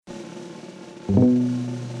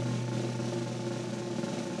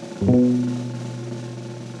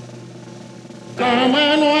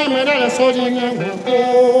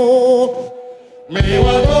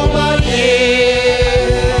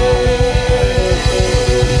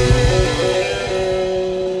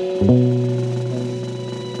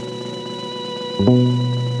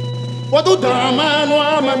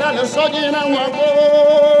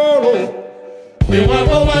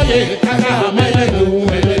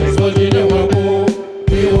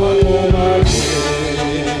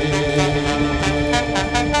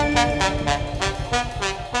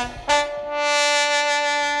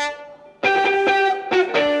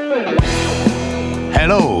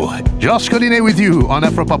Hello, Josh Collinet with you on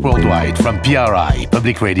Afropop Worldwide from PRI,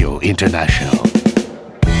 Public Radio International.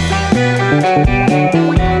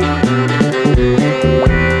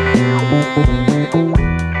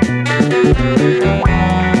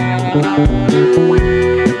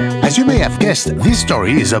 As you may have guessed, this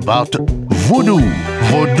story is about voodoo,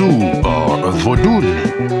 or vodun.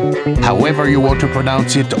 However you want to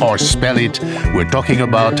pronounce it or spell it, we're talking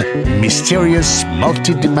about mysterious,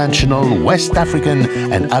 multidimensional West African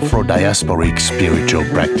and Afro-diasporic spiritual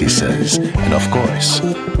practices. And of course,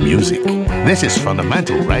 music. This is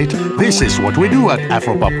fundamental, right? This is what we do at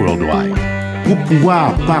Afropop Worldwide. Pour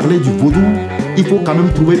pouvoir parler du vaudou, il faut quand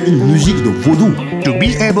même trouver une musique de vaudou. To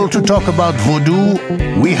be able to talk about voodoo,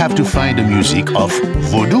 we have to find the music of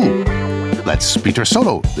voodoo. That's Peter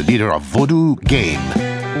Solo, the leader of Voodoo Game,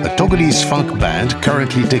 a Togolese funk band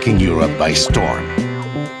currently taking Europe by storm.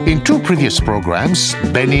 In two previous programs,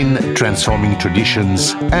 Benin Transforming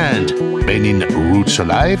Traditions and Benin Roots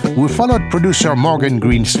Alive, we followed producer Morgan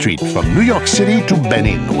Greenstreet from New York City to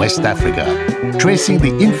Benin, West Africa, tracing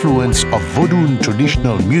the influence of Vodun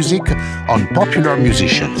traditional music on popular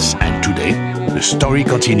musicians. And today, the story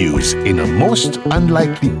continues in a most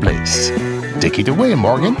unlikely place. Take it away,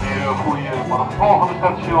 Morgan.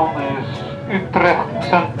 Volgende station is Utrecht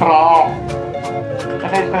Centraal. En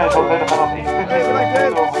deze trein zal verder vanaf die Is it okay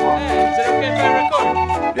if I record?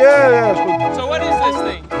 Yeah, it's good. So what is this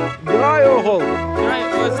thing? Draaiorgel. Right,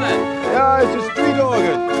 what's that? Yeah, it's a street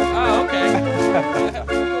organ. Oh, okay.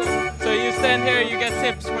 So you stand here, you get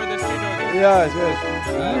tips for the street organ? Yes.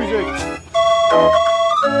 Music.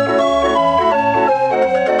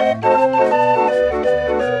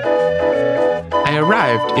 I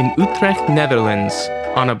arrived in Utrecht, Netherlands,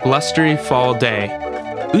 on a blustery fall day.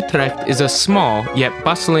 Utrecht is a small yet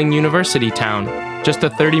bustling university town, just a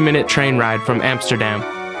 30-minute train ride from Amsterdam.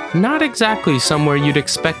 Not exactly somewhere you'd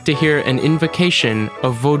expect to hear an invocation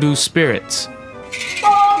of Vodou spirits.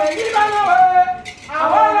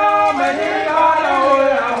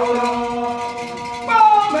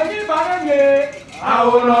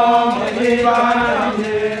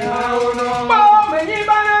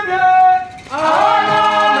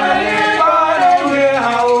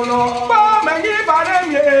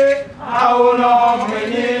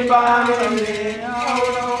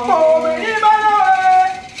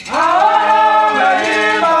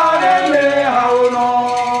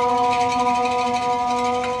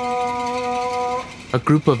 A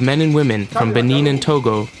group of men and women from Benin and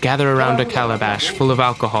Togo gather around a calabash full of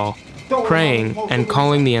alcohol, praying and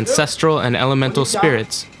calling the ancestral and elemental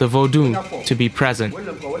spirits, the Vodun, to be present.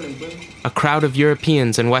 A crowd of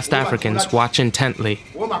Europeans and West Africans watch intently.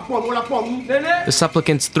 The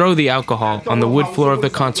supplicants throw the alcohol on the wood floor of the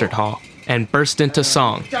concert hall and burst into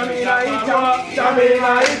song. The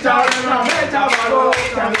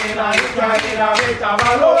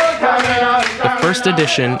first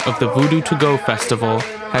edition of the Voodoo To Go Festival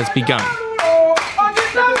has begun.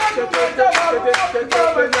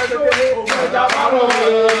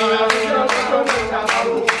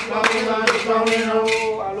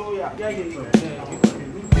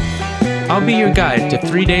 I'll be your guide to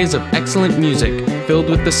 3 days of excellent music filled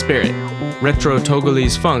with the spirit. Retro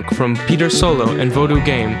Togolese funk from Peter Solo and Voodoo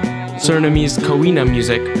Game, Surinamese Kawina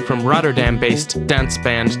music from Rotterdam-based dance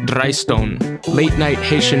band Drystone, late-night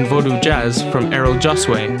Haitian Vodou jazz from Errol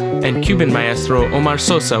Josue, and Cuban maestro Omar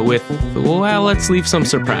Sosa with, well, let's leave some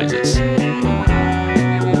surprises.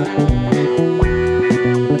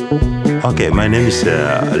 Okay, my name is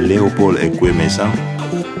Leopold Ekwemesa.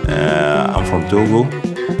 I'm from Togo.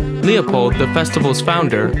 Leopold, the festival's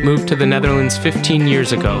founder, moved to the Netherlands 15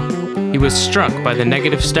 years ago. He was struck by the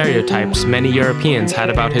negative stereotypes many Europeans had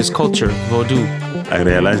about his culture, Vodou. I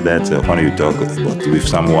realized that when you talk with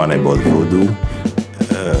someone about Vodou,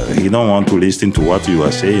 he don't want to listen to what you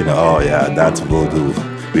are saying. Oh yeah, that's Vodou.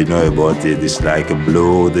 We know about it. It's like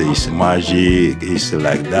blood, it's magic, it's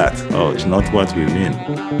like that. Oh, it's not what we mean.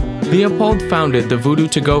 Leopold founded the Voodoo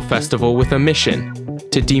To Go Festival with a mission: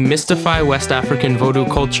 to demystify West African Vodou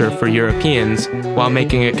culture for Europeans while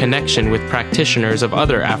making a connection with practitioners of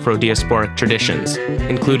other Afro-diasporic traditions,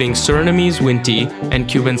 including Surinamese Winti and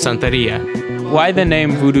Cuban Santeria. Why the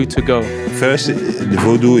name Voodoo to Go? First, the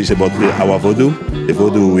Vodou is about our Vodou. The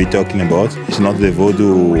Vodou we're talking about. It's not the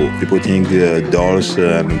Vodou people think dolls,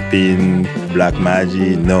 pin, black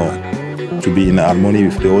magic. No. To be in harmony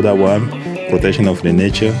with the other one, protection of the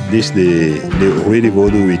nature. This is the really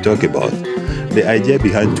Vodou we talk about. The idea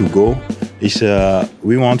behind To Go is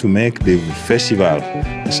we want to make the festival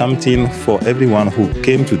something for everyone who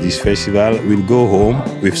came to this festival will go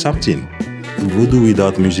home with something. Voodoo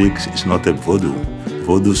without music is not a Voodoo.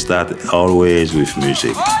 Voodoo starts always with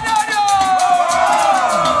music.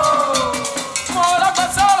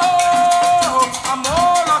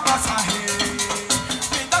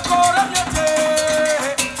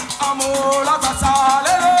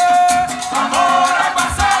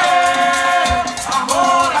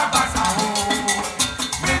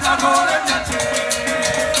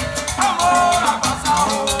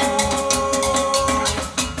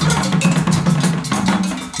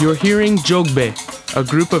 You're hearing Jogbe, a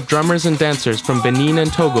group of drummers and dancers from Benin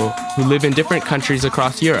and Togo who live in different countries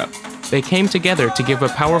across Europe. They came together to give a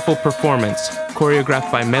powerful performance,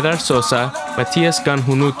 choreographed by Medar Sosa, Matias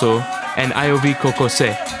Ganhunuto, and Ayovi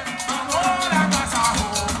Kokose.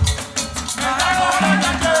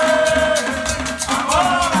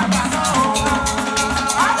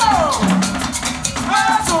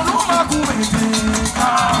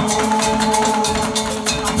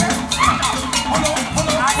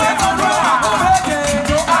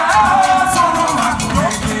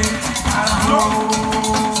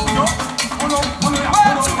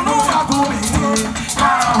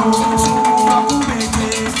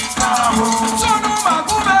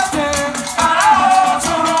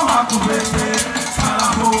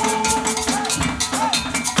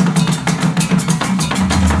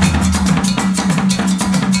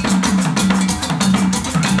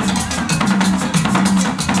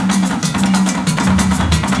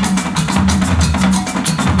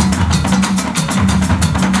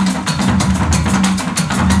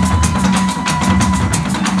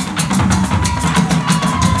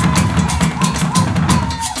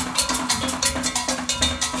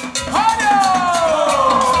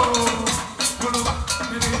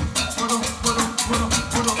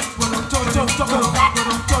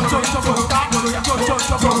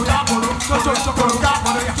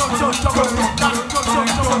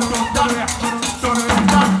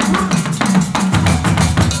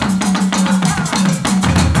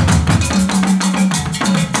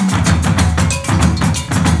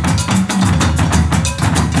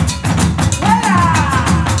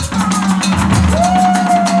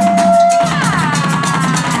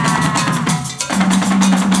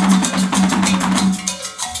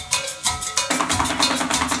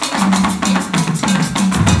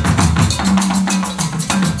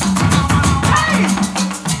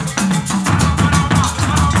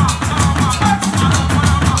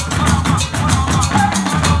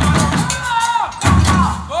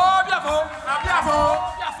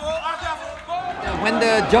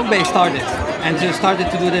 Jogbe started and just started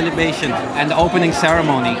to do the libation and the opening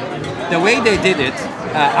ceremony, the way they did it,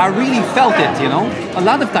 I really felt it, you know. A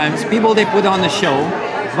lot of times people, they put on a show,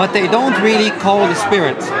 but they don't really call the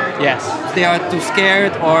spirit. Yes. They are too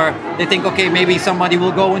scared, or they think, okay, maybe somebody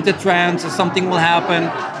will go into trance or something will happen.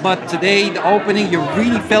 But today, the opening, you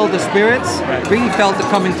really felt the spirits, really felt the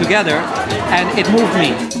coming together, and it moved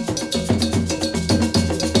me.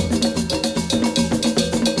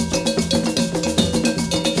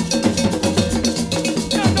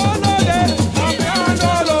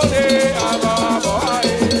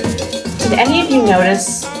 Did any of you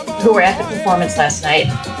notice, who were at the performance last night,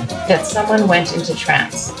 that someone went into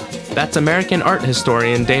trance? That's American art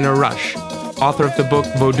historian Dana Rush, author of the book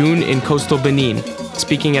Vodun in Coastal Benin,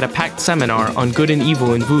 speaking at a packed seminar on good and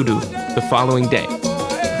evil in voodoo the following day.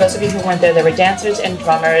 Those of you who weren't there were dancers and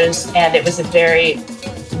drummers, and it was a very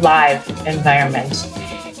live environment.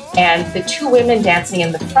 And the two women dancing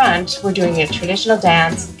in the front were doing a traditional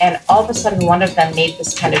dance, and all of a sudden one of them made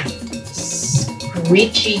this kind of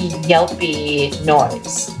screechy, yelpy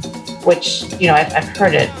noise, which, you know, I've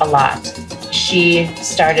heard it a lot. She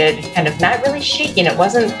started kind of not really shaking. It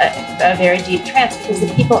wasn't a very deep trance because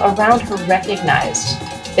the people around her recognized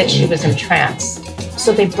that she was in trance.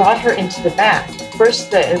 So they brought her into the back.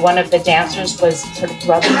 First, one of the dancers was sort of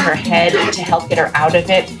rubbing her head to help get her out of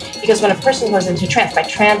it. Because when a person goes into trance, by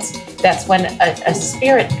trance, that's when a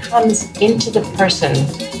spirit comes into the person.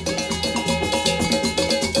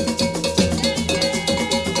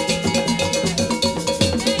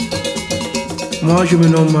 Moi, je me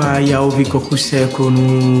nomme Yaovi Kokuseko,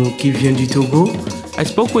 qui vient du Togo. I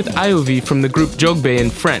spoke with Ayovi from the group Jogbe in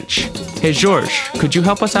French. Hey Georges, could you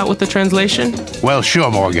help us out with the translation? Well, sure,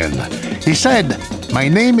 Morgan. He said, "My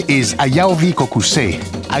name is Ayaovi Kokuse.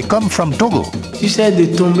 I come from Togo." Tu sais, de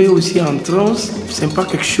tomber aussi en transe, c'est pas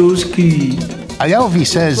quelque chose qui... Ayaovi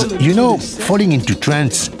says, you know, falling into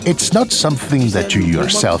trance, it's not something that you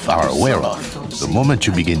yourself are aware of. The moment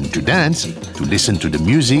you begin to dance, to listen to the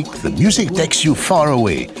music takes you far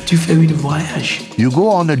away. Tu fais une voyage. You go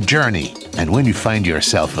on a journey, and when you find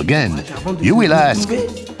yourself again, you will ask,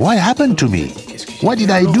 what happened to me? What did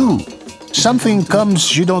I do? Something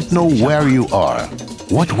comes, you don't know where you are,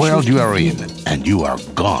 what world you are in, and you are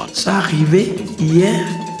gone. Ça arrivait hier.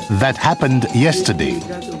 That happened yesterday.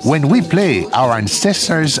 When we play, our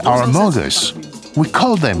ancestors are among us. We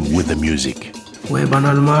call them with the music. Ouais,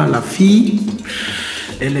 banalement, la fille,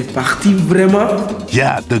 elle est partie vraiment.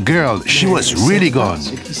 Yeah, the girl, she was really gone.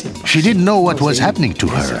 She didn't know what was happening to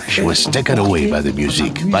her. She was taken away by the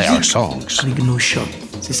music, by our songs. Avec nos chants.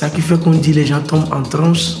 C'est ça qui fait qu'on dit les gens tombent en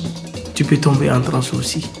transe. Tu peux tomber en transe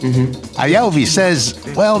aussi. Ayaovi says,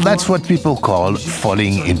 well, that's what people call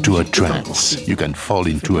falling into a trance. You can fall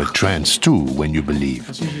into a trance too when you believe.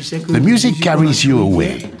 The music carries you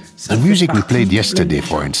away. The music we played yesterday,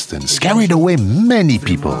 for instance, carried away many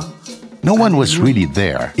people. No one was really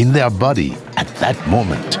there, in their body, at that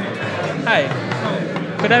moment. Hi.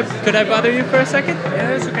 Could I bother you for a second?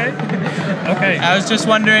 Yeah, it's okay. Okay. I was just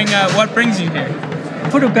wondering what brings you here?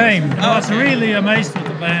 Voodoo Game. I was okay. really amazed with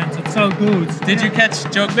the band. It's so good. Did you catch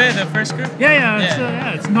Jogbe, the first group?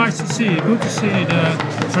 Yeah. It's nice to see. Good to see the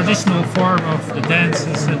traditional form of the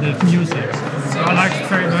dances and the music. So I like it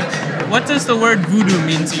very much. What does the word voodoo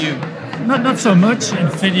mean to you? Not so much in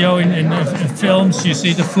video, in films. You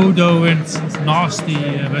see the voodoo and it's nasty,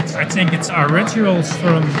 but I think it's our rituals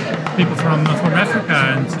from people from Africa,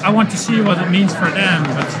 and I want to see what it means for them.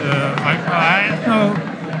 But I have no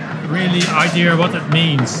really idea what it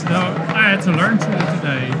means. So I had to learn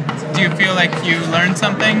today. Do you feel like you learned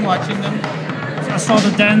something watching them? I saw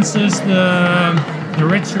the dances, the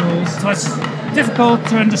rituals. So it's difficult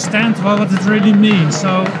to understand what it really means.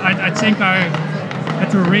 So I think I had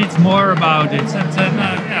to read more about it, and then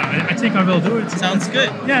I think I will do it. Sounds good.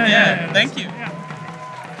 Yeah. Thank you.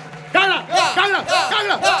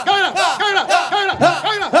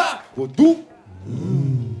 Vodou.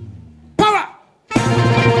 Power!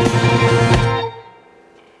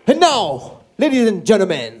 And now, ladies and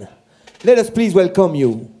gentlemen, let us please welcome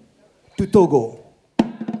you to Togo.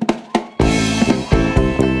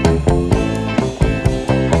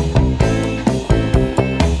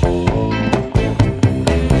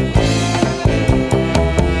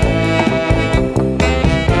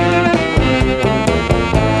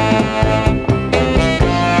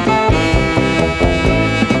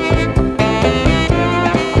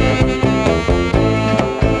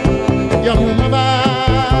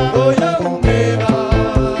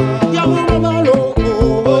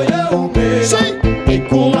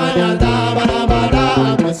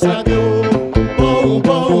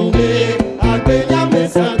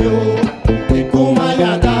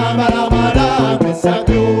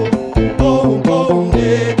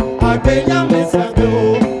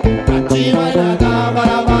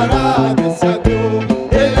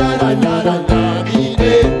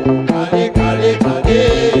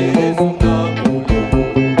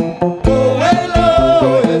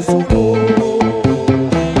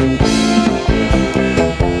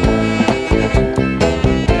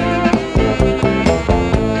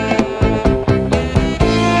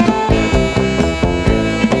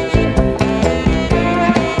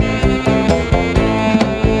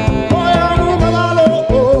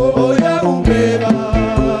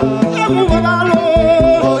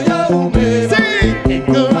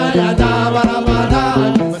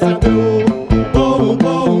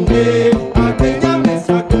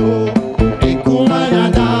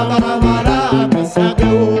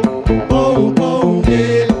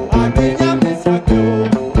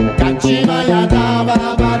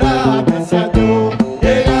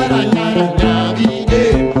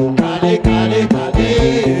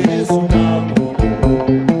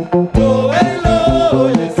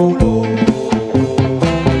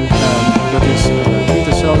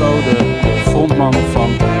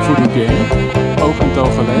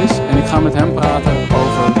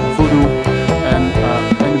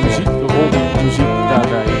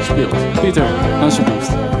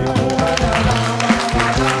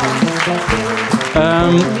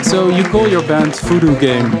 So you call your band Voodoo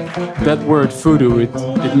Game. That word voodoo,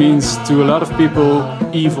 it means to a lot of people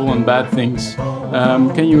evil and bad things.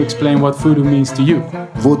 Can you explain what voodoo means to you?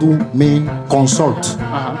 Voodoo means consult.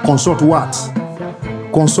 Consult what?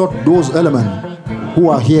 Consult those elements who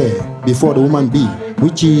are here before the woman bee,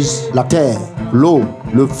 which is la terre, l'eau,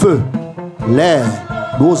 le feu, l'air.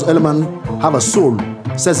 Those elements have a soul.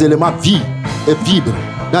 Ces éléments vivent et vibrent.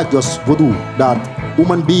 That's just voodoo. That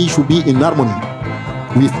woman bee should be in harmony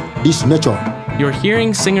with this nature. You're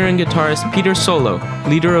hearing singer and guitarist Peter Solo,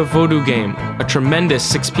 leader of Vodou Game, a tremendous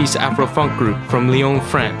six-piece Afro-funk group from Lyon,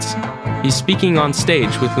 France. He's speaking on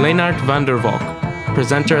stage with Lennart van der Valk,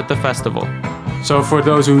 presenter at the festival. So for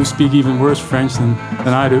those who speak even worse French than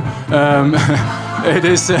I do, it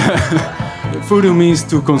is voodoo means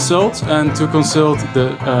to consult, and to consult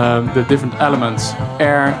the different elements: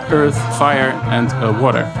 air, earth, fire, and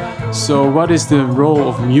water. So what is the role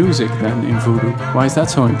of music then in voodoo? Why is that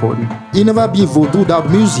so important? It never be voodoo without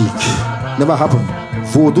music. Never happen.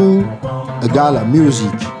 Voodoo égale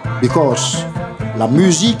musique, because la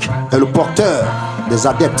musique est le porteur des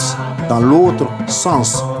adeptes dans l'autre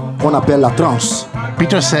sens qu'on appelle la trance.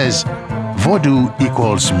 Peter says Vodou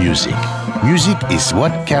equals music. Music is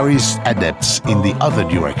what carries adepts in the other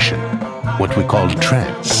direction, what we call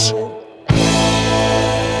trance.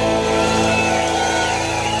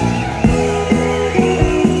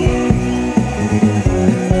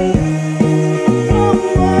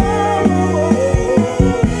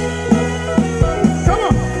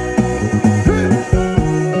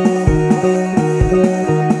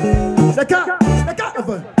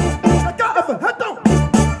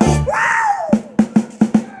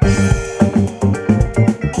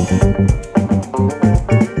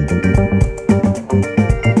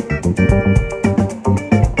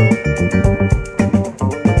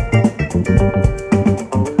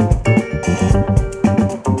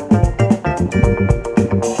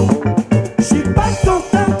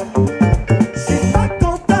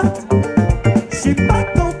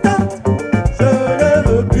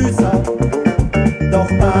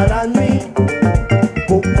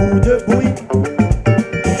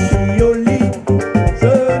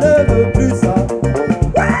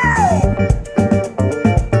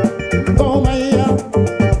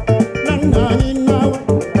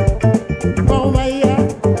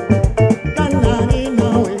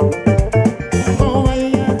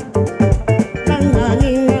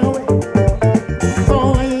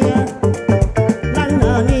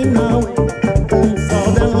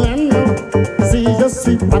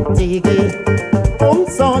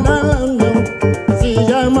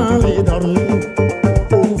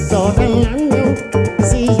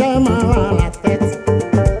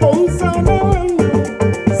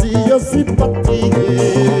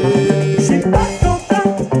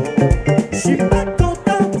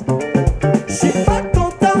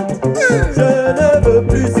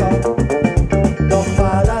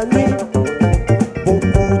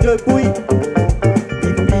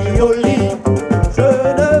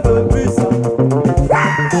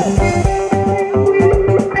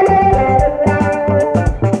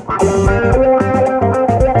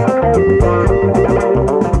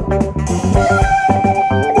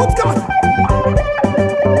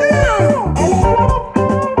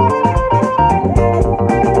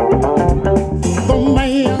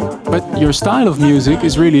 Your style of music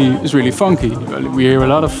is really funky. We hear a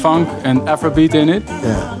lot of funk and Afrobeat in it.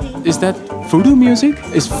 Yeah. Is that voodoo music?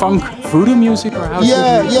 Is funk voodoo music, or how?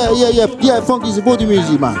 Yeah. Funk is voodoo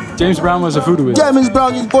music, man. James Brown was a voodooist. James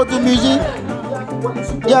Brown is voodoo music.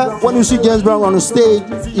 Yeah, when you see James Brown on the stage,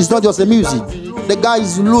 it's not just the music. The guy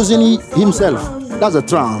is losing himself. That's a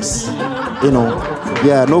trance, you know.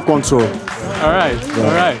 Yeah, no control. All right, yeah.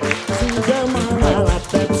 All right.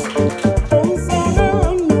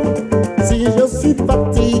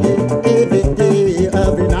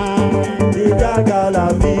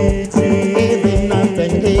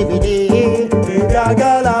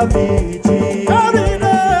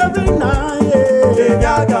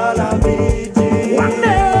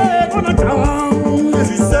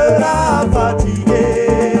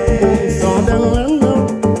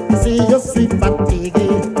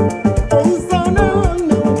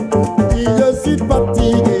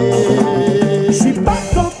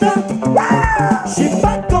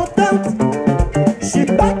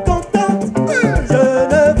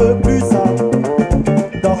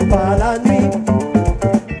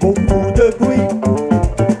 Beaucoup de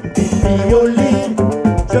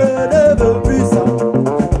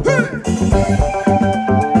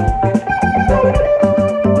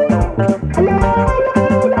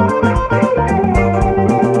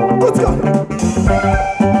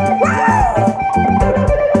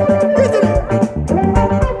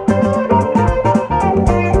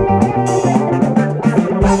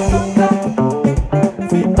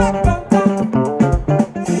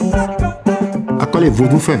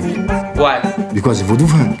funk. Why? Because voodoo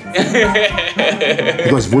funk.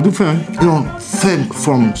 Because voodoo funk, funk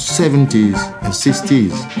from 70s and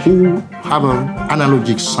 60s, who have an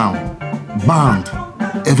analogic sound, band.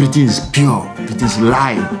 Everything is pure, everything is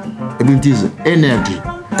live, everything is energy,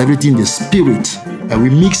 everything is spirit, and we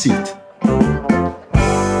mix it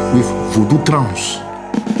with voodoo trance.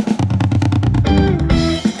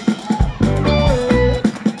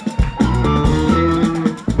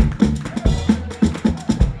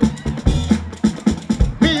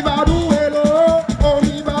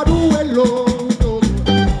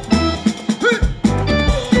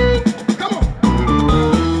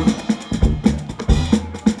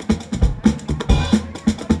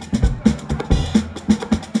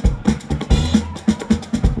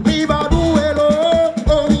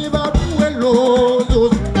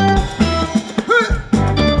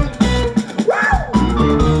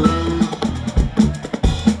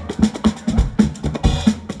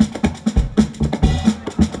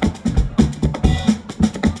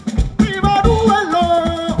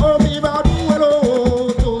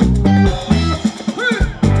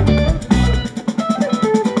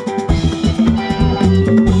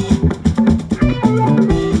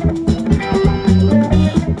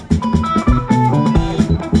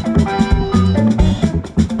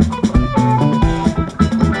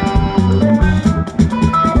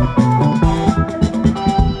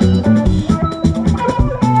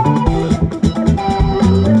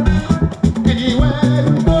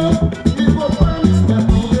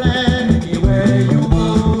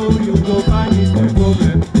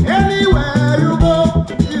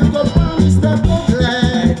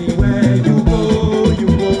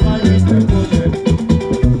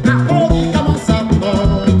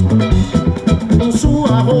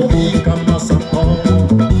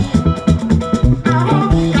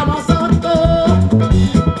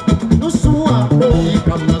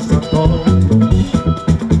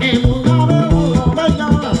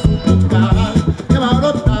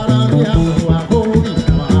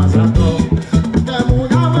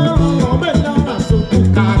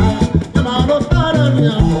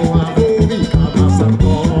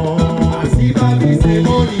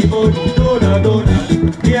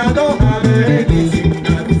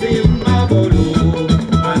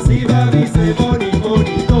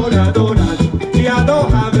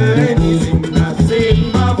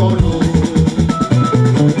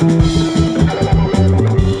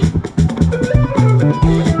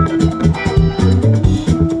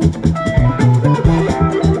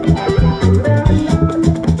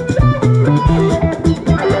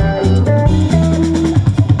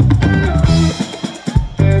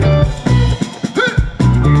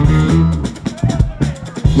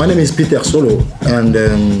 My name is Peter Solo, and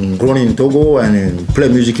grown in Togo and play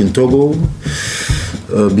music in Togo.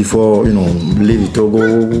 Before leave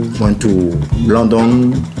Togo, went to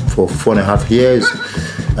London for 4.5 years.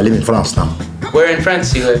 I live in France now. Where in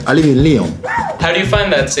France do you live? I live in Lyon. How do you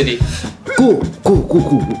find that city? Cool.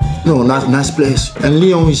 No, nice place. And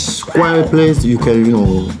Lyon is quiet place. You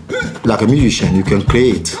can, like a musician, you can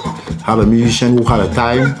create. Have a musician who have a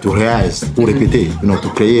time to realize, to repeat,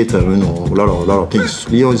 to create, a lot of things.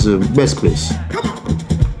 Lyon is the best place.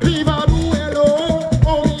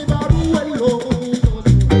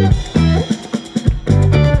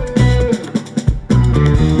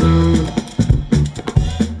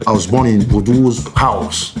 I was born in Vodou's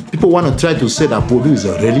house. People want to try to say that Vodou is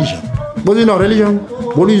a religion. Vodou is not a religion.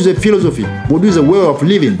 Vodou is a philosophy. Vodou is a way of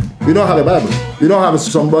living. You don't have a Bible. You don't have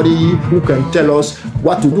somebody who can tell us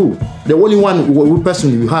what to do. The only one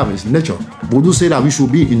person you have is nature. Vodou say that we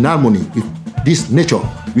should be in harmony with this nature.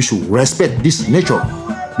 We should respect this nature.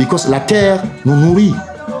 Because la terre nous nourrit.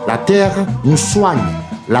 La terre nous soigne.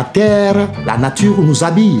 La terre, la nature nous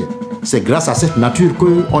habille. C'est grâce à cette nature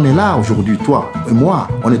qu'on est là aujourd'hui, toi et moi.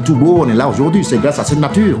 On est tout beau, on est là aujourd'hui. C'est grâce à cette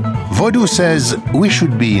nature. Vodou says we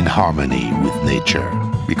should be in harmony with nature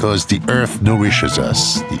because the earth nourishes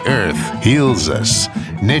us, the earth heals us,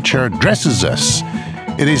 nature dresses us.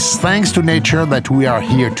 It is thanks to nature that we are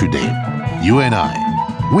here today. You and I.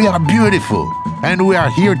 We are beautiful and we are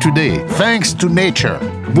here today thanks to nature.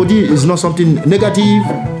 Vodou is not something negative.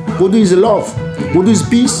 Vodou is love. Vodou is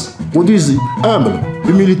peace. Vodou is humble.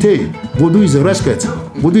 Humilité. Vodou is respect.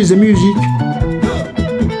 Vodou is music.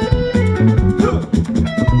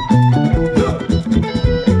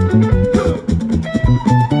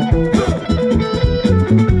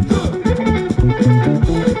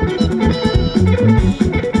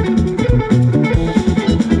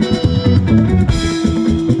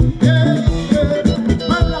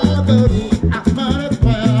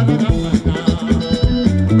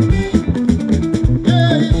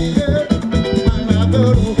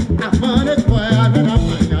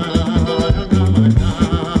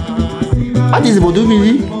 is voodoo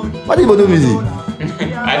music? What is voodoo music?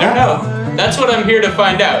 I don't know. That's what I'm here to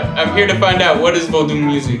find out. I'm here to find out what is Vodou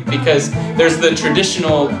music, because there's the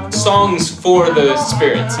traditional songs for the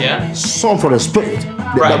spirits, yeah? Song for the spirit.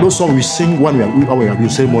 Right. Those songs we sing when we are doing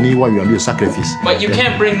ceremony, when we are doing sacrifice. But you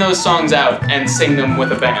can't bring those songs out and sing them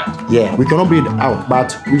with a band. Yeah, we cannot bring it out,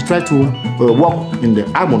 but we try to work in the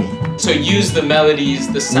harmony. So use the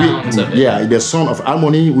melodies, the sounds of it. Yeah, the sound of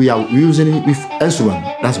harmony, we are using it with instrument.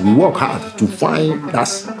 That's we work hard to find that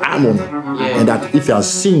harmony. Yeah. And that if you are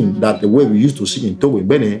singing that the way we used to sing in Togo and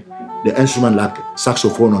Benin, the instrument like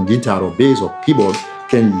saxophone or guitar or bass or keyboard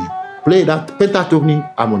can play that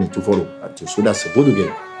pentatonic harmony to follow. So that's a Vodou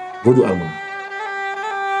game, Vodou harmony.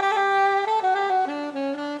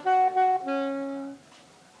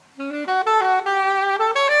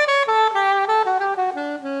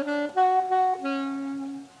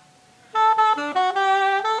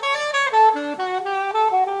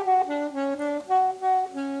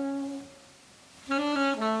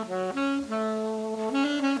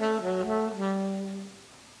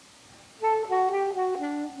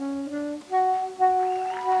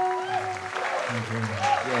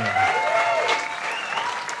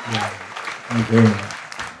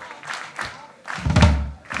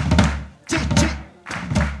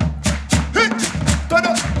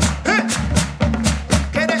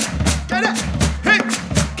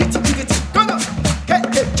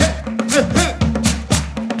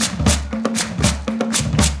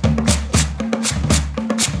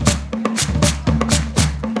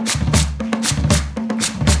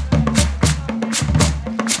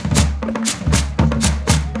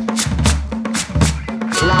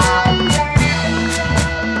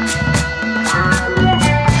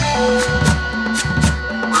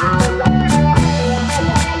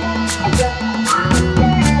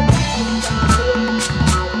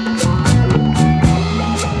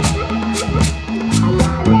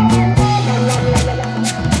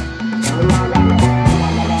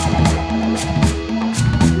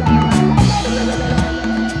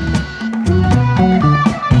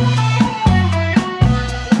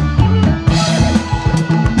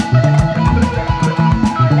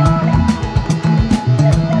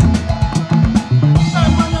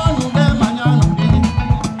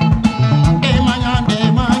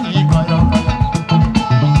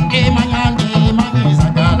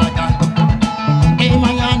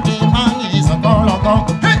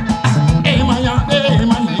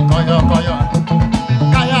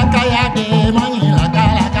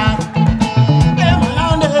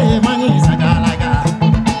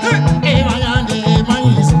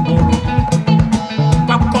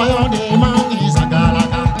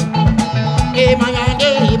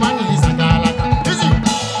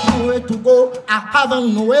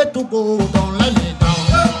 haven't nowhere to go, don't let me down.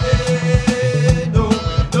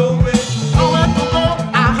 Nowhere to go,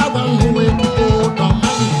 I haven't nowhere to go, don't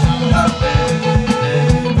let me down.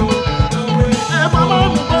 Hey mama,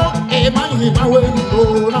 go, hey mama, my way to go,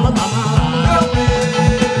 no mama.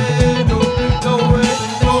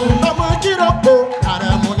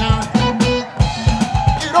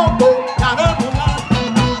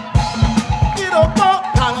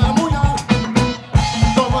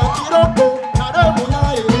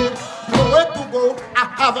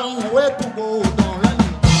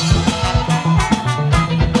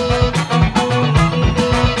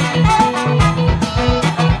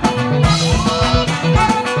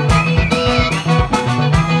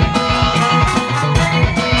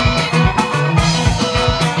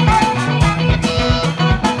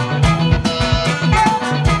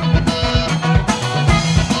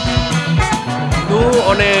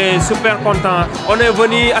 Super content. On est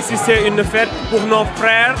venu assister une fête pour nos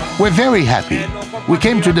frères. We're very happy. We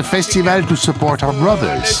came to the festival to support our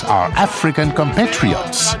brothers, our African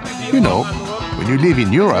compatriots. You know, when you live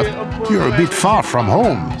in Europe, you're a bit far from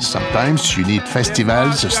home. Sometimes you need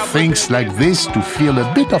festivals, things like this, to feel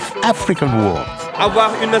a bit of African warmth.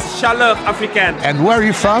 Avoir une chaleur africaine. And where are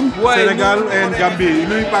you from? Senegal and Gambia.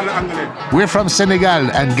 Lui parle anglais. We're from Senegal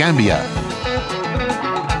and Gambia.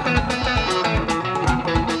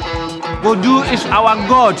 Vodou is our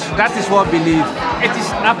God. That is what we believe. It is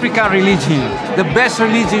African religion, the best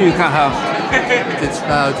religion you can have. It's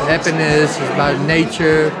about happiness, it's about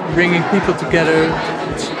nature, bringing people together.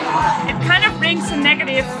 It kind of brings a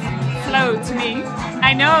negative flow to me.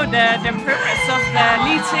 I know the purpose of the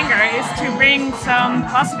lead singer is to bring some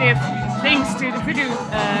positive things to the Vodou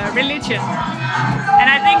religion. And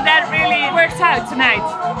I think that really worked out tonight.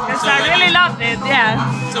 Because I really loved it, yeah.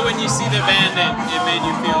 So when you see the band, it made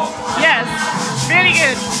you feel... Yes, really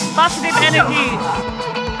good. Positive energy.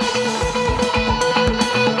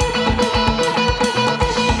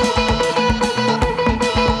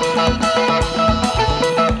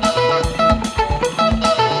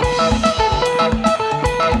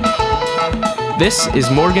 This is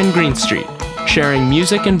Morgan Greenstreet, sharing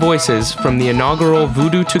music and voices from the inaugural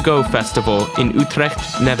Voodoo to Go Festival in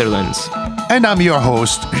Utrecht, Netherlands. And I'm your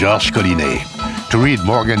host, Georges Collinet. To read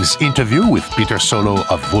Morgan's interview with Peter Solo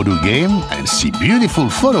of Vodou Game and see beautiful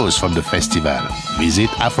photos from the festival, visit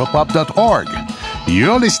afropop.org.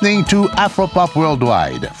 You're listening to Afropop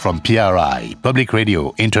Worldwide from PRI, Public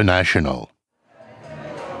Radio International.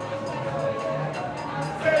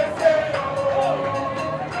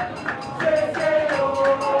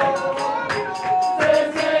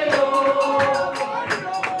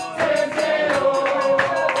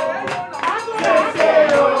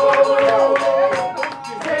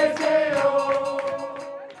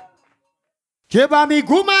 Cheba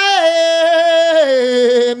miguma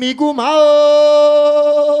miguma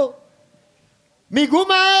o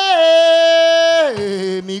miguma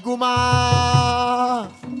miguma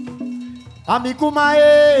amiguma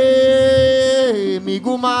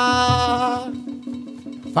miguma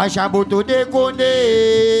Fasha boto de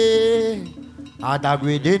konde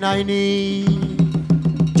adagwe de naini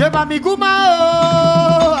Cheba miguma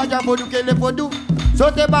o aja bodu kele bodu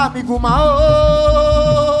sote ba miguma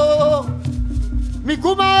o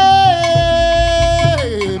Miguma,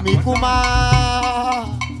 miguma,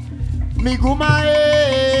 miguma,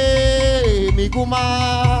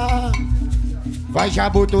 miguma. Vai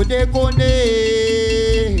jabuto de konde,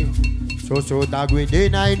 so dagwe de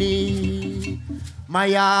naini.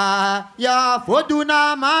 Maya ya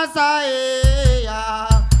foduna masa ya,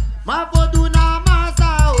 ma foduna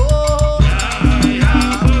masa o.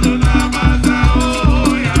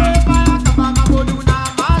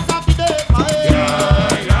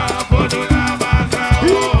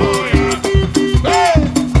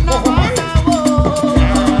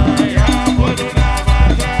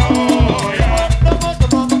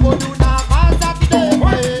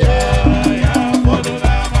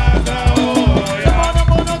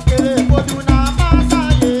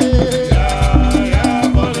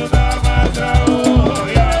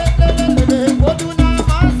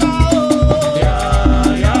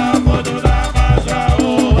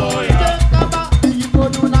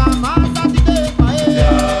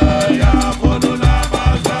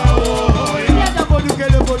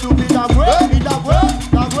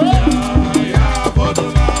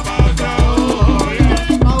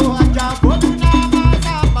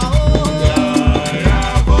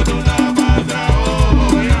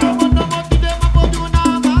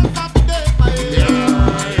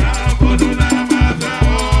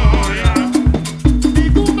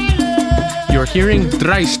 Hearing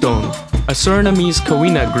Draaistone, a Surinamese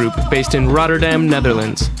Kawina group based in Rotterdam,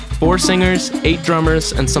 Netherlands. 4 singers, 8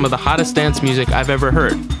 drummers, and some of the hottest dance music I've ever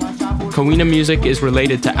heard. Kawina music is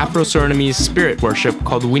related to Afro-Surinamese spirit worship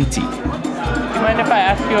called Winti. Do you mind if I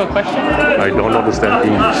ask you a question? I don't understand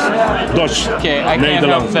English. Dutch. Okay, I can't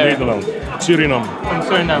help, sir. Nederland. Suriname. From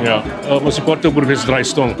Suriname? Ja. Mijn supportergroep is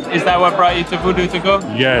Draaistone. Is that what brought you to Voodoo to Go?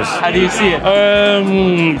 Yes. How do you see it?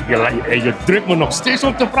 Je drukt me nog steeds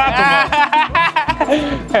om te praten, man.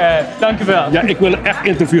 Dank u wel. Ja, ik wil echt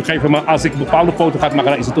interview geven, maar als ik een bepaalde foto ga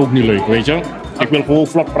maken, dan is het ook niet leuk, weet je. Ik wil gewoon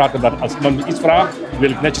vlot praten. Dat als iemand me iets vraagt, wil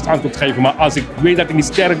ik netjes antwoord geven. Maar als ik weet dat ik niet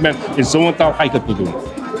sterk ben in zo'n taal, ga ik het niet doen.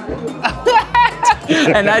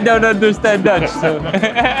 And I don't understand Dutch, so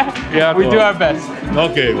yeah, we do our best.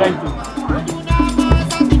 Okay. Thank you.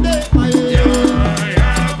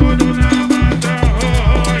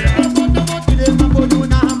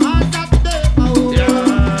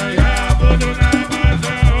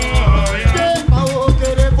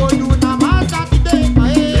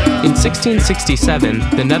 In 1667,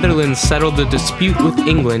 the Netherlands settled the dispute with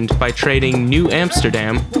England by trading New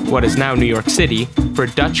Amsterdam, what is now New York City, for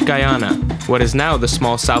Dutch Guyana, what is now the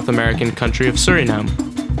small South American country of Suriname.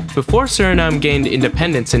 Before Suriname gained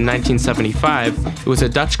independence in 1975, it was a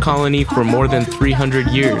Dutch colony for more than 300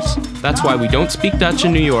 years. That's why we don't speak Dutch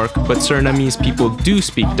in New York, but Surinamese people do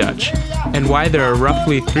speak Dutch, and why there are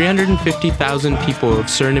roughly 350,000 people of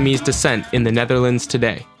Surinamese descent in the Netherlands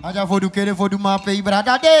today.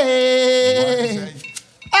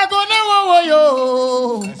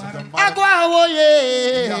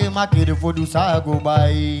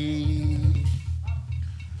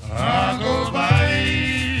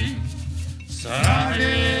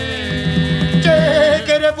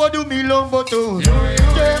 Kere vodu mi lomboto,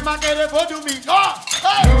 je ma kere vodu mi, oh,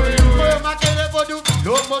 hey, ma kere vodu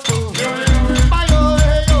lomboto, mayo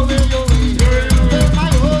yo yo,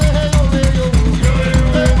 mayo yo,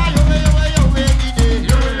 mayo yo ide,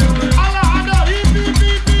 ala ada ipi,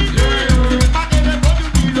 ma kere vodu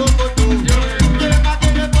mi lomboto, je ma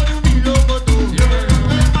kere vodu mi lomboto,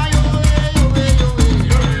 mayo yo, mayo yo,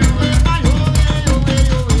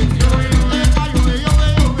 mayo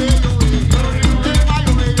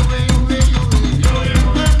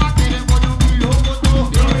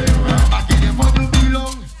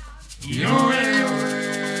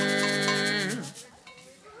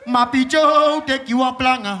Ma picho take you a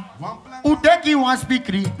planga. Who take you a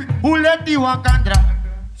speakery. Who let you a kandra.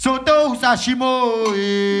 Soto usashimo.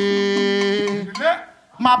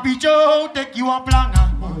 Ma picho take you a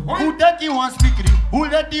planga. Who take you a speakery. Who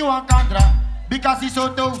let you a kandra. Because it's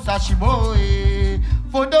soto usashimo.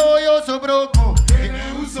 Fodo yo so broco.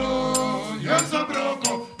 Yo so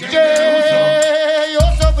broco. Yo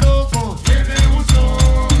so broco.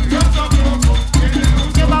 Yo so broco.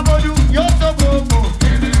 Que va bodu. Yo so broco.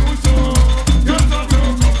 Yo so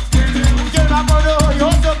broco. Que va bodu.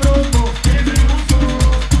 Yo so broco.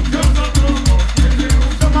 Yo so broco.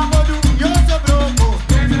 Que va bodu. Yo so broco.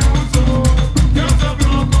 Yo so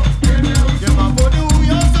broco. Que va bodu.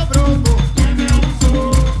 Yo so broco.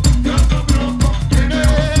 Yo so broco. Yo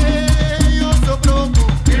so broco.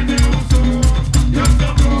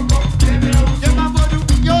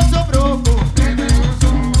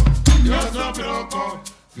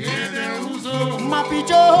 Ma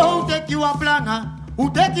picho take you a planga, who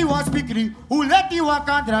take you a speakery, who let you a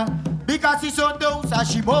kandra, because it's so do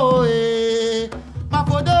sashibo. Ma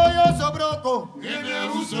fodo yo so broco, tiene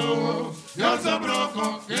uso, yo so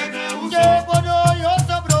broco, tiene uso. Que fodo yo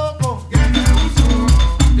so broco, tiene uso,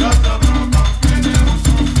 yo so broco, tiene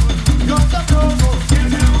uso, yo so broco,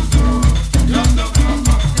 tiene uso, yo so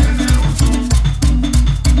broco, tiene uso,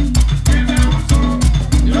 tiene uso,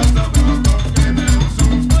 yo so broco, tiene uso,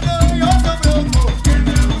 fodo yo so broco,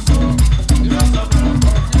 tiene uso, yo so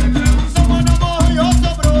broco, tiene uso, mono yo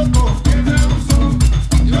so broco, tiene uso,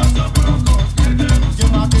 yo so broco, tiene uso,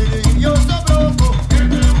 yo so broco,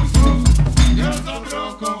 tiene uso, yo so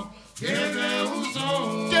broco, tiene uso.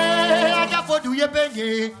 Que aja fodu ye penge,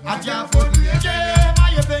 aja fodu ye che, ma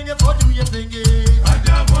ye penge fodu ye penge,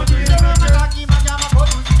 aja fodu ye penge, mataki majama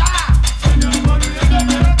fodu ya, aja fodu ye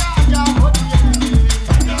penge, aja fodu ye penge,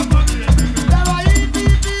 aja fodu ye penge, dawa iti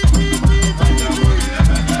iti iti aja fodu ye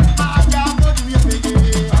penge, aja fodu ye penge,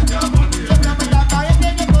 mataka ye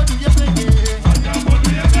penge fodu ye penge, aja fodu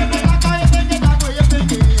ye penge, mataka ye penge dago ye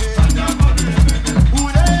penge, aja fodu ye penge,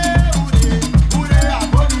 ure a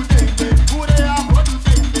fodu tenge, ure a fodu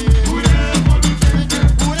tenge, ure a fodu tenge,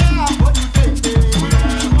 ure a fodu tenge, ure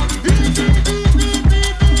a fodu tenge,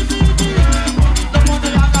 someone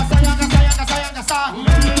yanga sa,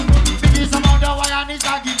 bigi someone do wayani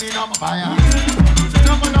sa give me no fire.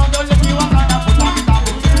 Someone do let you walk on the foot of the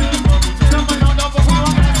table. Someone do for you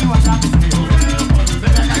walk on the foot of the table.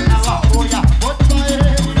 Bebe kana wa oya, what boy?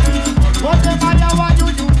 What the Maria want you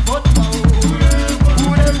do? What boy?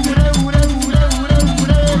 Ure.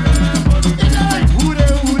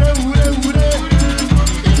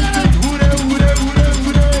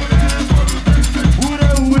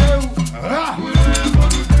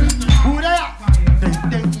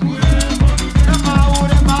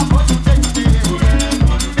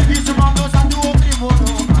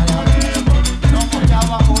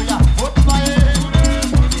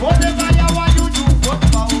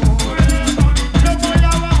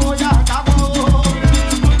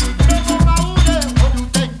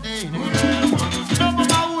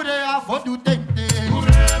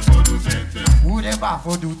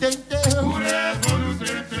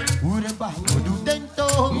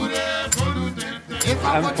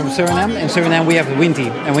 I'm from Suriname. In Suriname we have Winti,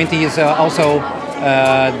 and Winti is also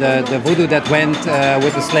the voodoo that went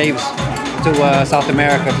with the slaves to South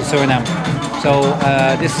America, to Suriname. So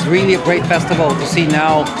this is really a great festival to see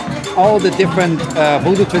now all the different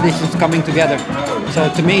voodoo traditions coming together. So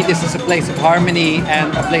to me this is a place of harmony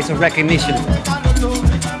and a place of recognition.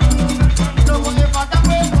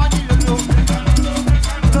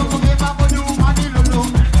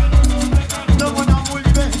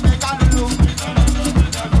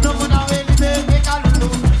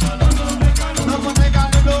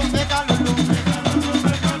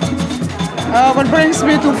 What brings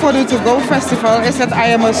me to Voodoo to Go Festival is that I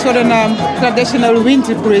am a Suriname traditional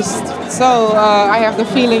Winti priest. So I have the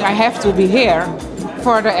feeling I have to be here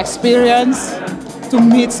for the experience, to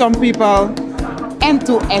meet some people, and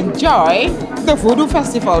to enjoy the Voodoo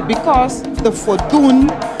Festival, because the Vodun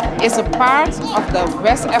is a part of the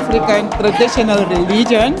West African traditional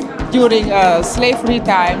religion. During slavery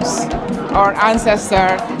times, our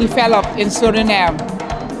ancestors developed in Suriname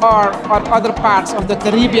or on other parts of the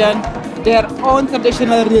Caribbean their own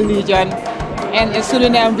traditional religion, and in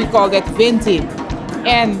Suriname we call that Winti.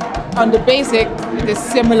 And on the basic, it is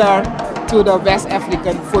similar to the West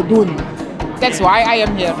African Vodun. That's why I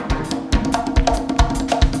am here.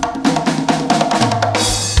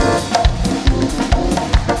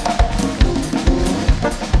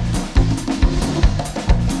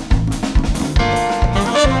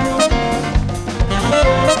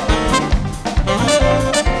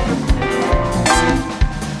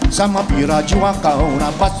 Sama pira jiwa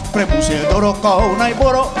kauna pas prebuse doro kauna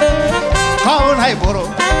iboro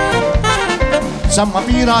Sama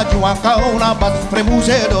pira jiwa kauna pas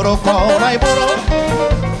prebuse doro kauna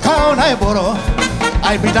iboro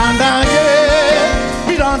Ai bidanda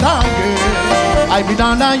Ai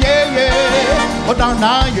bidanda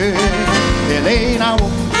Odanda Elena wo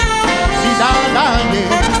bidanda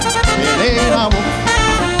Elena wo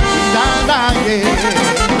bidanda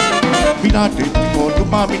Mina te modu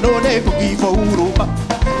mami no ne kuki fo uruba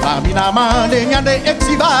Mina mane nyande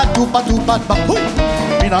exiva tupa ba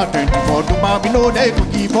Mina te modu mami no ne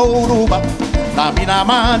kuki fo uruba Mina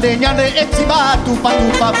mane nyande exiva tupa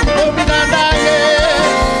Oh bidanda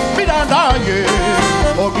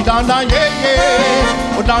Oh bidanda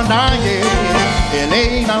Oh danda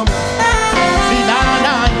Elena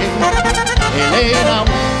bidanda Elena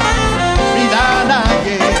bidanda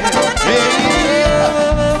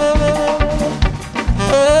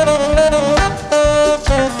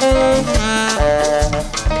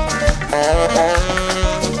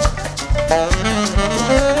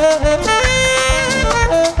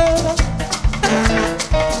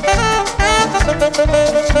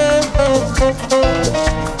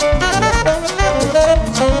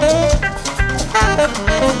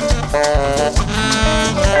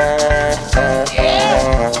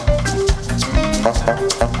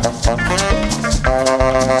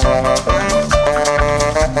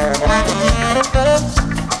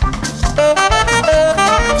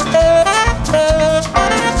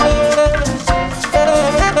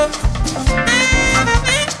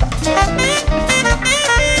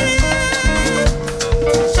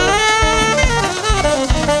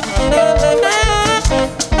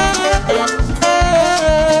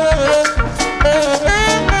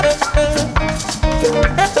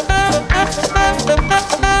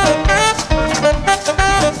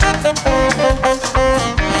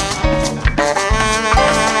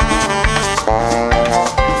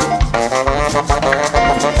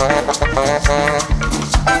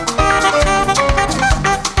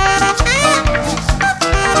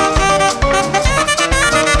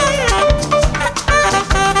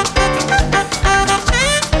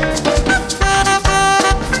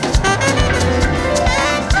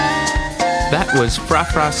was Fra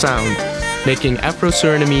Fra Sound, making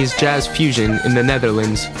Afro-Surinamese jazz fusion in the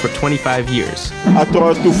Netherlands for 25 years. I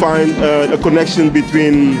tried to find a connection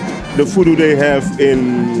between the voodoo they have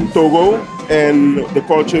in Togo and the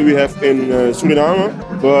culture we have in Suriname,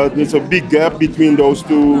 but there's a big gap between those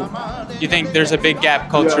two. You think there's a big gap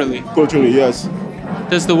culturally? Yeah, culturally, yes.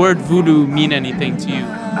 Does the word voodoo mean anything to you?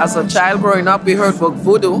 As a child growing up, we heard about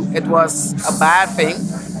voodoo. It was a bad thing,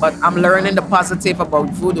 but I'm learning the positive about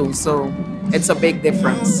voodoo, so it's a big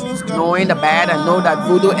difference. Knowing the bad and know that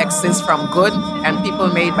voodoo exists from good and people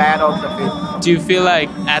made bad out of it. Do you feel like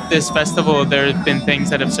at this festival there have been things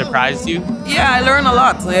that have surprised you? Yeah, I learned a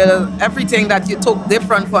lot. Everything that you took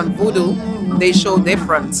different from voodoo, they show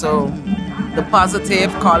different. So the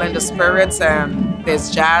positive, calling the spirits, and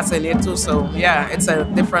there's jazz in it too. So yeah, it's a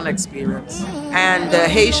different experience. And the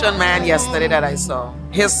Haitian man yesterday that I saw,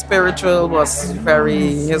 his music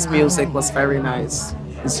was very nice.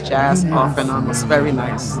 His jazz off and on was very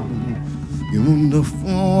nice.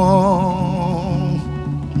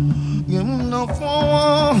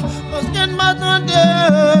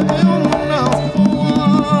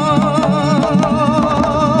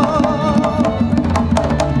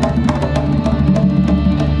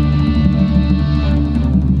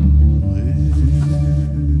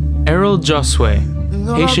 Errol Josue,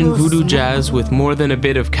 Haitian voodoo jazz with more than a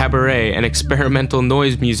bit of cabaret and experimental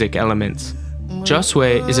noise music elements.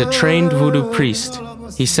 Josue is a trained voodoo priest.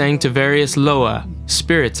 He sang to various Loa,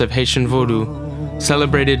 spirits of Haitian voodoo,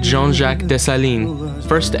 celebrated Jean-Jacques Dessalines,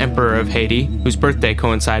 first emperor of Haiti, whose birthday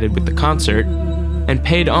coincided with the concert, and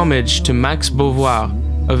paid homage to Max Beauvoir,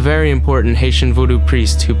 a very important Haitian voodoo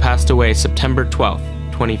priest who passed away September 12,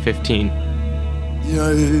 2015.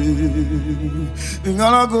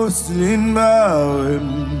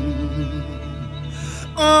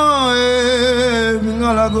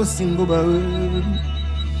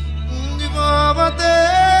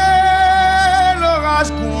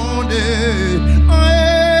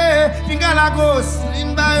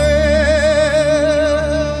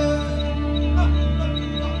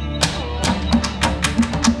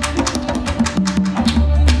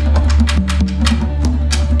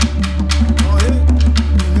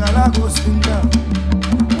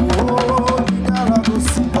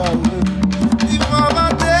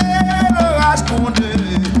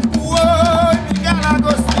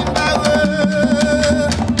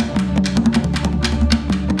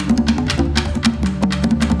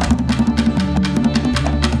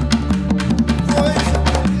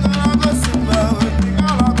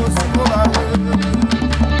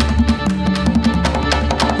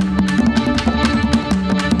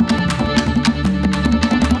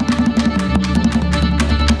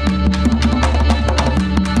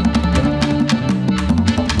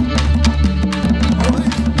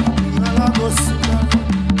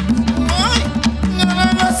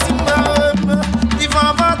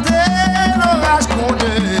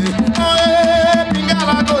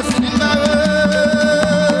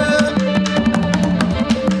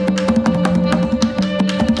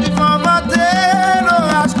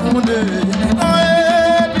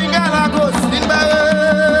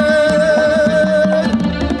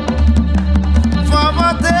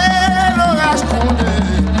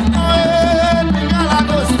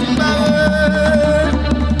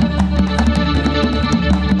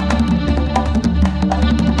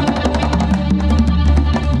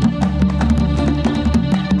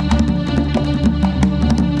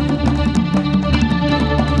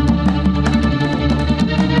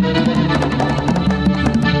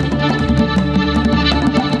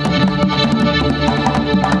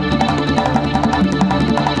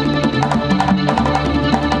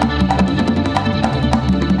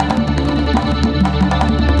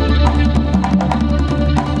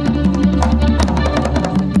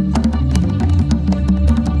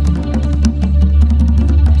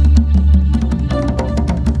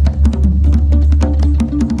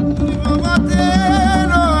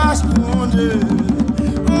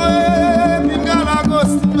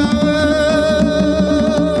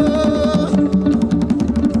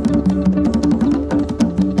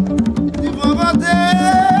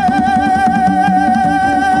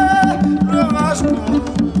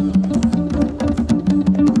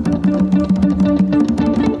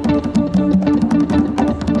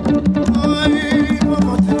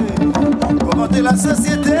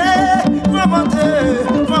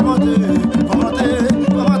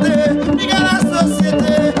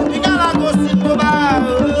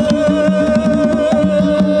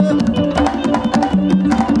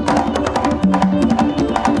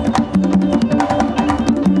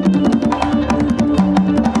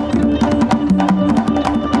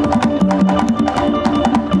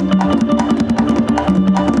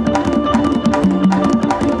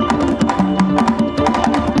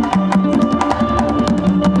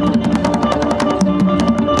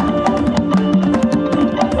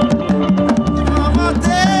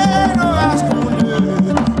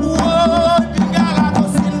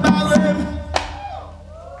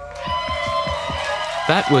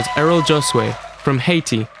 was Errol Josue from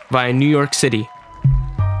Haiti via New York City.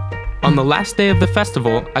 On the last day of the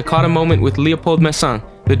festival, I caught a moment with Leopold Messin,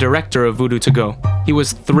 the director of Voodoo To Go. He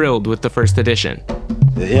was thrilled with the first edition.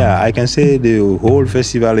 Yeah, I can say the whole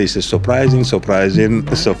festival is surprising.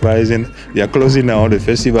 We are closing now the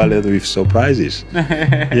festival with surprises.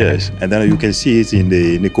 Yes, and then you can see it in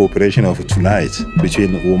the cooperation of tonight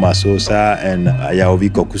between Oumar Sosa and Ayaovi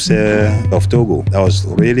Kokuse of Togo. That was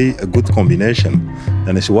really a good combination,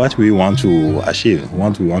 and it's what we want to achieve,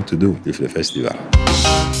 what we want to do with the festival.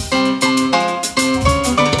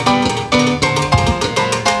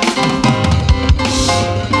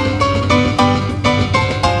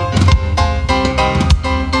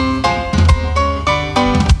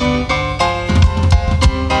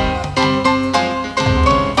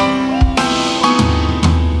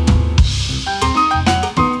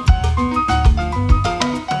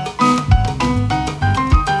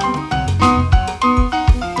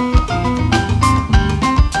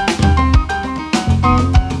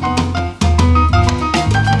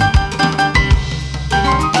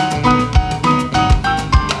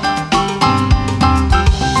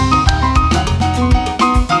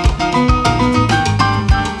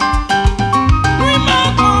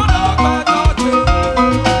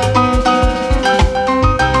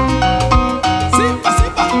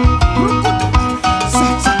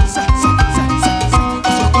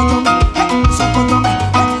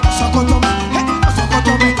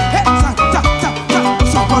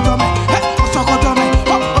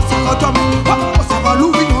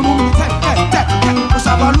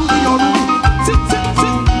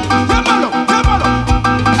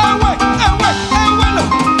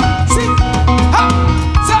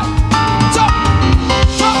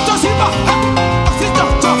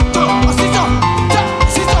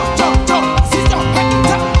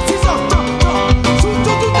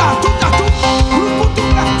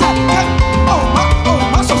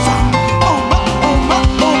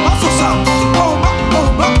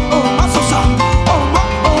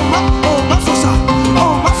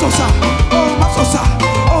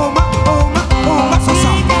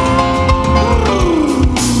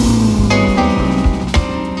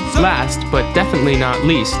 But definitely not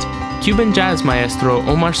least, Cuban jazz maestro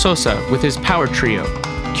Oumar Sosa with his power trio,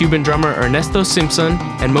 Cuban drummer Ernesto Simpson,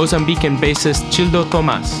 and Mozambican bassist Childo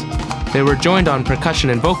Tomas. They were joined on percussion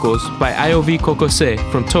and vocals by Ayaovi Kokose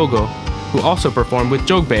from Togo, who also performed with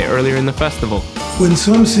Jogbe earlier in the festival. When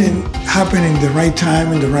something happened in the right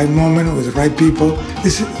time, in the right moment, with the right people,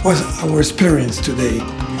 this was our experience today.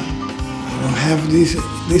 We have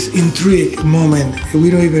this intrigue moment. We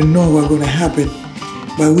don't even know what's going to happen,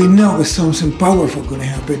 but we know there's something powerful going to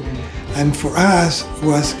happen. And for us, it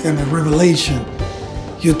was kind of revelation.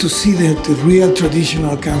 To see the real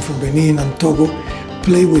traditional come from Benin and Togo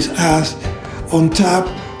play with us on top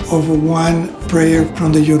of one prayer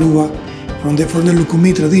from the Yoruba, from the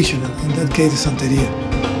Lukumi tradition, in that case, the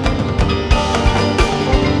Santeria.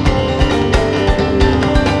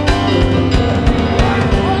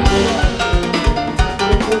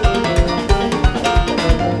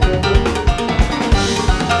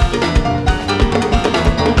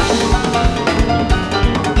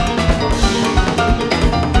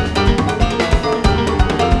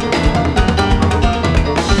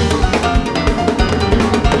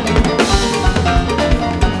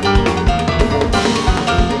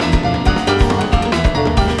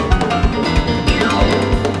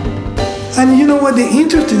 And you know what the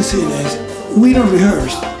interesting thing is? We don't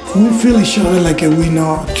rehearse. We feel each other like we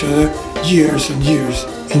know each other years and years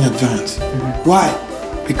in advance. Mm-hmm.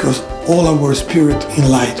 Why? Because all our spirit in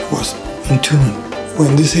light was in tune.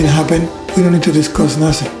 When this thing happened, we don't need to discuss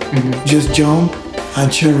nothing. Mm-hmm. Just jump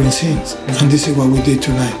and sharing things. Mm-hmm. And this is what we did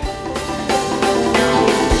tonight.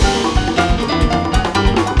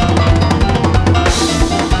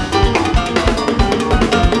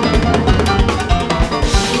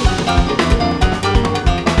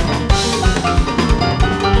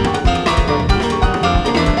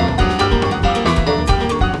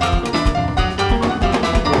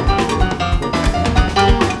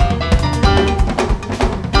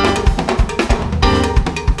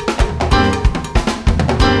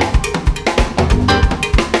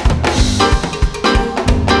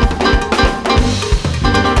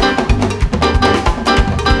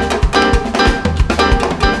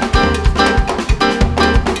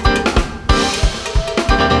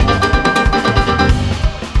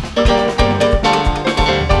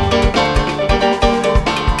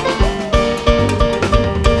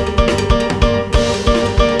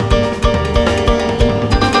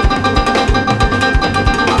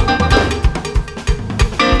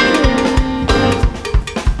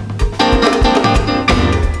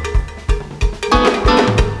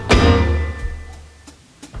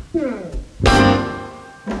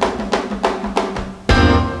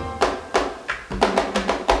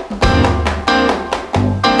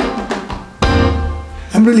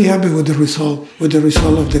 I'm really happy with the result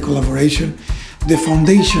of the collaboration. The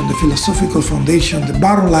foundation, the philosophical foundation, the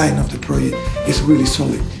bottom line of the project is really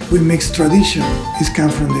solid. We mix tradition, it's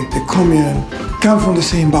come from the commune, come from the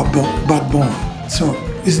same backbone. So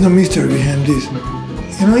there's no mystery behind this.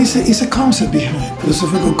 You know, it's a concept behind,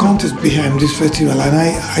 philosophical context behind this festival, and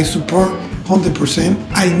I support 100%.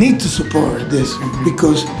 I need to support this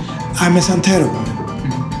because I'm a Santero.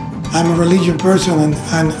 I'm a religion person,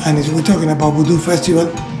 and if we're talking about Voodoo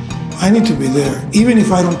Festival, I need to be there. Even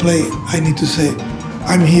if I don't play, I need to say,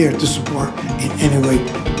 I'm here to support in any way.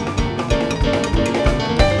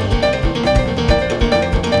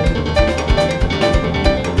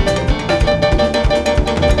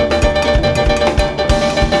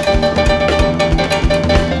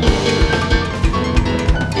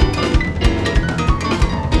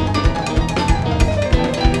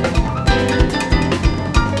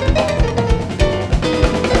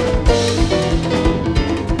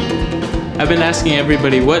 I've been asking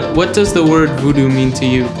everybody, what does the word voodoo mean to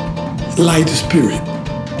you? Light spirit.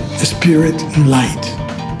 Spirit and light.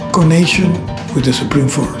 Connection with the Supreme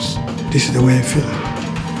Force. This is the way I feel it.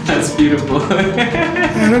 That's beautiful.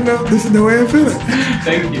 I don't know, this is the way I feel it.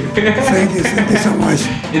 Thank you. Thank you so much.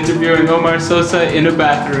 Interviewing Omar Sosa in a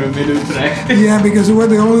bathroom in Utrecht. Yeah, because we're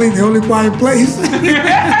the only quiet place.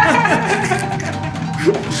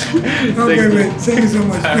 Okay, man. Thank you so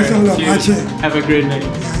much. Peace and love. Have a great night.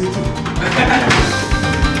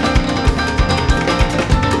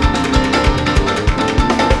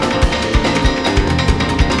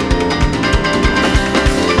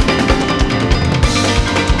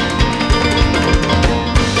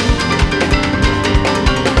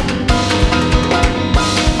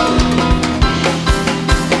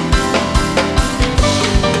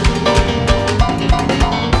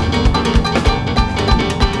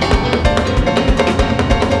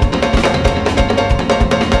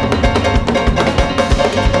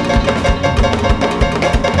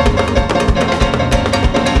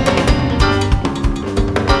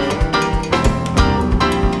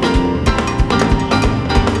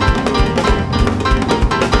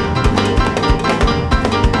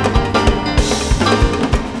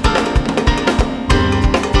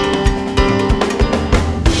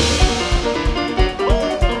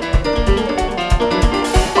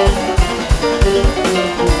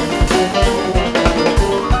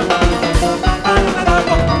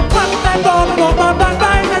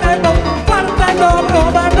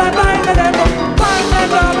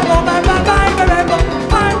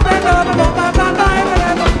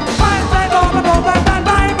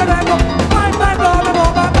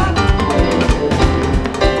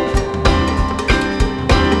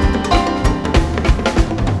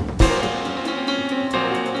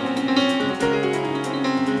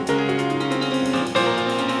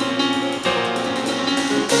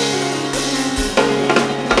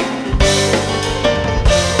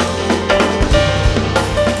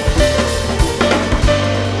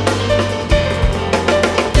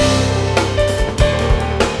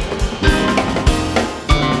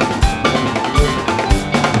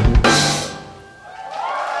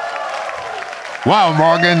 Wow,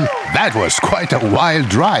 Morgan, that was quite a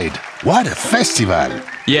wild ride. What a festival.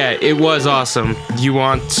 Yeah, it was awesome. You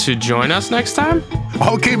want to join us next time?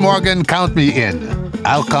 Okay, Morgan, count me in.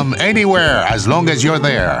 I'll come anywhere as long as you're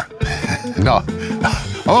there. No.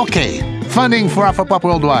 Okay. Funding for Afropop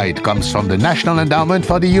Worldwide comes from the National Endowment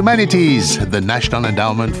for the Humanities, the National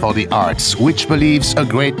Endowment for the Arts, which believes a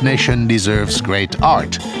great nation deserves great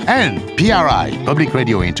art, and PRI, Public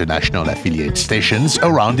Radio International affiliate stations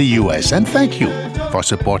around the US. And thank you for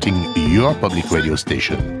supporting your public radio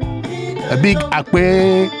station. A big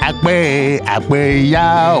akwe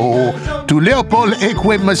yao to Leopold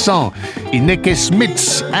Ekwe-Masson, Ineke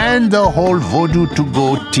Smits, and the whole Vodou to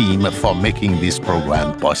Go team for making this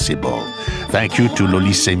program possible. Thank you to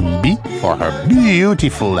Loli Sembi for her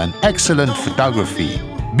beautiful and excellent photography.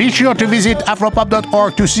 Be sure to visit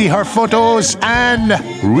afropop.org to see her photos and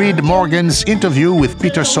read Morgan's interview with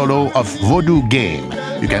Peter Solo of Voodoo Game.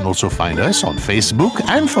 You can also find us on Facebook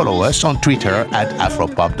and follow us on Twitter at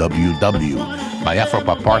AfropopWW. My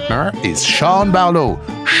Afropop partner is Sean Barlow.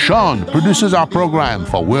 Sean produces our program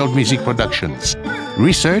for World Music Productions.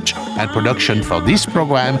 Research and production for this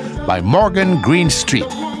program by Morgan Greenstreet.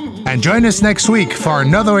 And join us next week for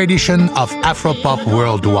another edition of Afropop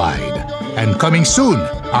Worldwide. And coming soon,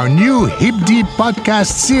 our new Hip Deep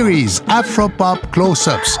podcast series, Afropop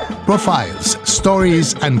Close-Ups, profiles,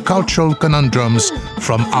 stories, and cultural conundrums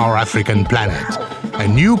from our African planet. a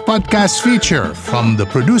new podcast feature from the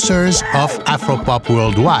producers of Afropop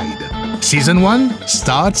Worldwide. Season 1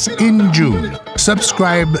 starts in June.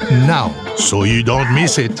 Subscribe now so you don't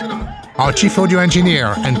miss it. Our chief audio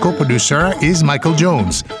engineer and co-producer is Michael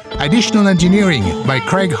Jones. Additional engineering by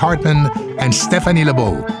Craig Hartman and Stephanie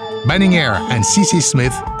Lebeau. Banning Air and CC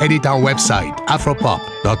Smith edit our website,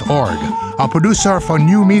 afropop.org. Our producer for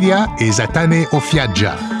new media is Atane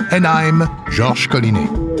Ofiadja. And I'm Georges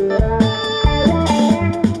Collinet.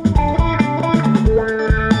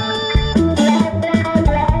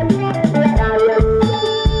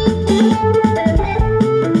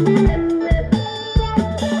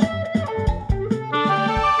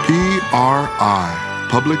 PRI,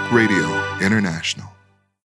 Public Radio International.